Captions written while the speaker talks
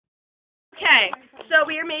Okay, so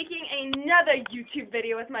we are making another YouTube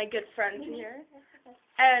video with my good friends here.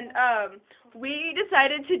 And, we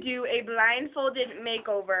decided to do a blindfolded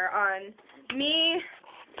makeover on me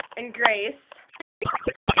and Grace.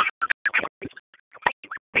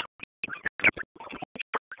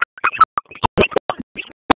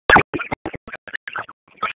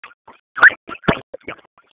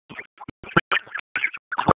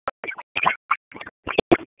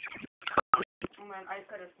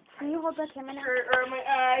 Can you hold the camera now? Or my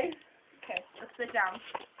eye. Okay, let's sit down.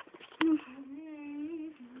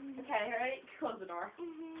 Okay, ready? Close the door.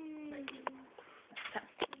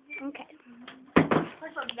 Okay.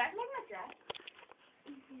 First of all, did I make my dress?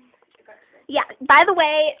 Yeah, by the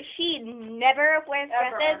way, she never wears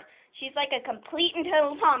Ever. dresses. She's like a complete and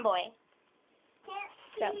total tomboy.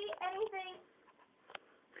 Can't see anything.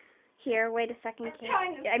 Here, wait a second, I'm Kate.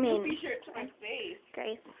 trying to I mean, scoopy shirt to my face.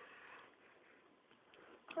 Grace.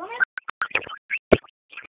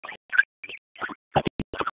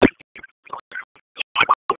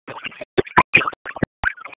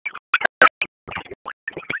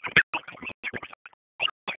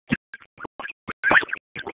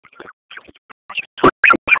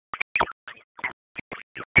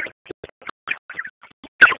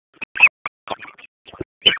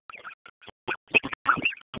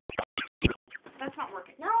 That's not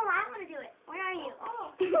working. No, I want to do it. Where are you?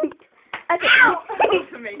 Oh. Okay. Ow!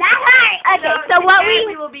 Amazing. That hurt! Okay, so what today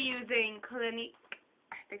we... will be using Clinique.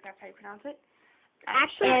 I think that's how you pronounce it.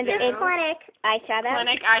 Actually, And it's it's- Clinic. Eyeshadow.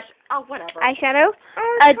 Clinique eyes. Oh, whatever. Eyeshadow.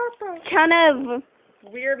 A ton of,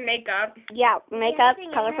 Weird makeup. yeah, makeup, Anything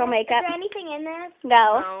in colorful this? makeup. Is there anything in this?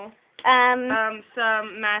 No. No.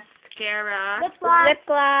 Some mascara. Lip gloss. Lip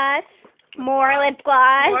gloss. More lip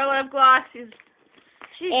gloss. More lip gloss.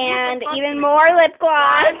 And even more lip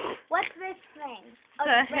gloss. What's this thing? Oh,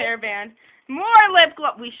 The wait. hairband. More lip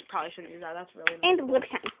gloss. We probably shouldn't use that. That's really nice. And lip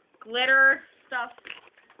shine. Glitter stuff.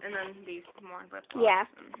 And then these more lip gloss. Yeah.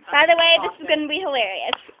 And By the way, that's this is going to be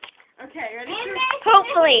hilarious. Okay, ready? And this.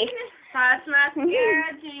 Hopefully. That's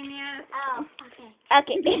mascara, genius. Oh, okay.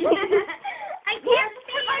 Okay. I can't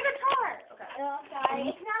see my guitar. Okay. Oh,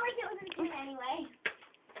 sorry. It's not like it was in tune anyway.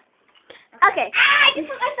 Okay. Ah,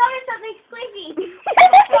 I thought of something squishy. Ew.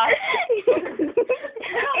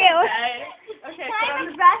 Okay. Okay, Can I so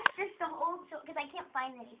have a brush just to hold, because I can't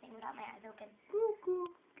find anything without my eyes open.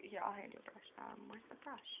 here, I'll hand you a brush. Where's the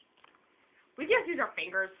brush? We just use our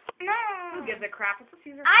fingers. No. Who gives a crap? Let's just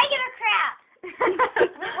use our I give a crap.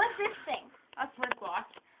 What's this thing? That's lip gloss.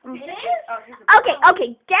 It is? Oh, here's a Okay, okay,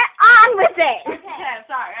 get on with it. Okay,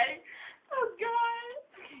 sorry. Ready? Oh,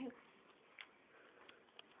 God.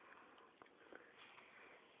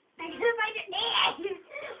 I couldn't find your name.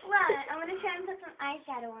 What? I'm going to try and put some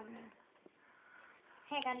eyeshadow on there.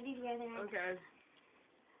 Hey, I got to do the other eye. Okay.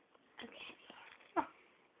 Okay.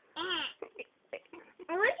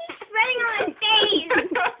 What is he spreading on his face?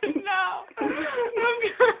 No.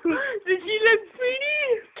 Did she look pretty?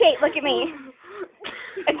 Kate, look at me.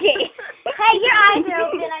 Okay. Hey, your eyes are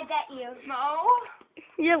open, I bet you. No.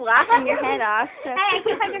 You're laughing your head off. So. Hey, I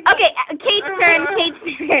can't find your Okay, Kate's turn. Kate's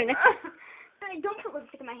turn. Hey, don't put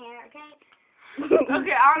lipstick in my hair, okay?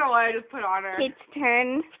 Okay, I don't know what I just put on her. Kate's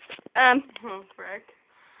turn. Oh, frick.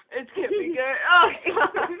 It's gonna be good. Oh,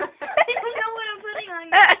 God. I don't know what I'm putting on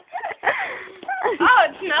you. Oh,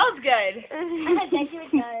 it smells good. I bet you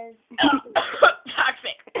it does.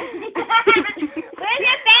 Toxic. Where's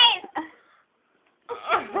your face?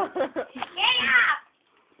 Get up!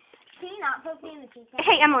 Can you not poke me in the cheek?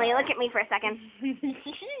 Hey, Emily, look at me for a second.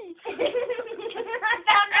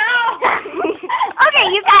 Okay,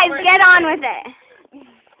 you guys, get on with it.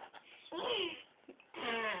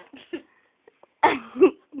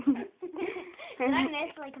 Did I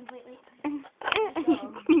miss like completely?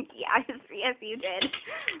 Yes, you did.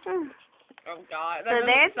 Oh, God. So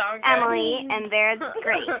there's Emily, and there's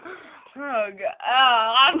Grace. Oh, God.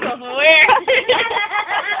 Oh, I'm so weird. Oh,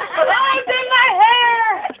 it's in my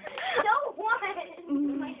hair. Don't want it.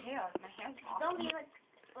 My hair. My hair's off. Don't be like,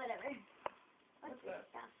 whatever. What's this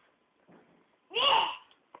stuff? Yeah!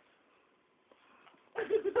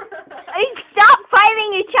 Hey, stop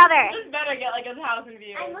fighting each other. This better get like 1,000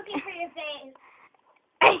 views. I'm looking for your face.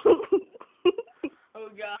 Oh,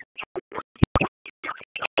 God.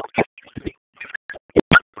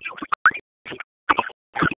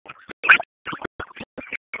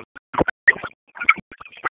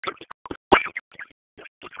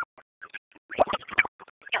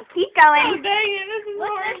 Keep Oh, going. dang it. This is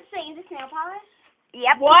What's hard. this thing? Is this nail polish?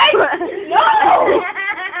 Yep. What? No!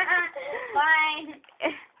 Fine.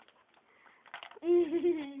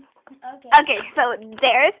 Okay. Okay, so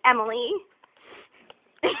there's Emily.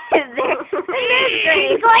 there.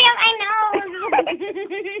 Grace. Going up my nose.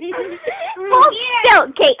 Hold still,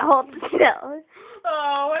 Kate. Hold still.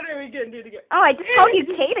 Oh, what are we gonna do to get? Oh, I just called you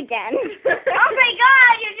Kate again. Oh my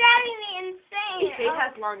God, you're driving me insane. Kate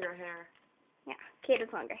has longer hair. Yeah, Kate has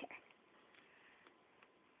longer hair.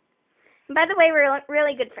 And by the way, we're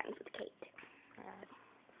really good friends with Kate.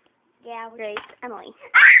 Yeah, Grace, Emily.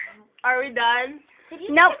 Are we done?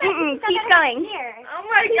 Nope, keep going. Here. Oh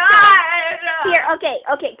my God! Here,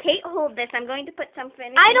 okay, Kate, hold this. I'm going to put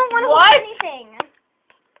something. I don't want to What? hold anything.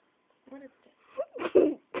 What is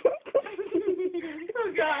Oh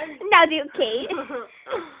God. Now do Kate.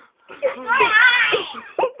 My eye.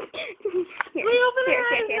 Here, We open here, our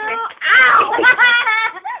here, eyes here, now. here. Ow!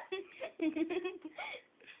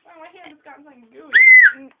 Oh, my hand has gotten like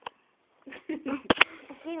gooey.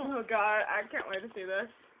 Oh God, I can't wait to see this.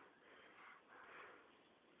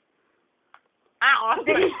 Ow!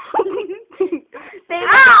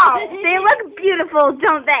 They look beautiful,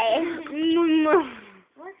 don't they?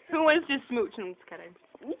 Who wants to smooch? I'm just kidding.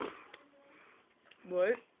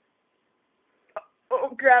 What? Oh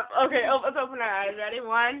crap. Okay, let's open our eyes. Ready?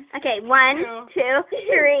 1. Okay, 1, 2,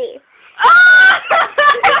 3. Ah!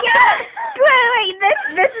 Wait,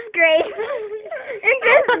 this is great. And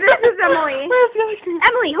this is Emily.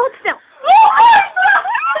 Emily, hold still.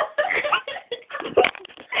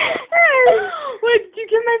 Wait, did you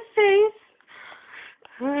get my face?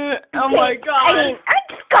 Oh my God. I mean, I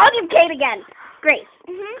just called you Kate again. Grace.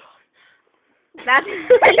 That's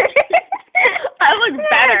I look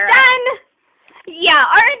better. Done. Yeah,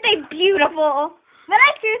 aren't they beautiful? But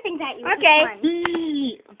I threw things at you. Okay.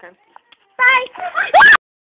 Okay. Bye.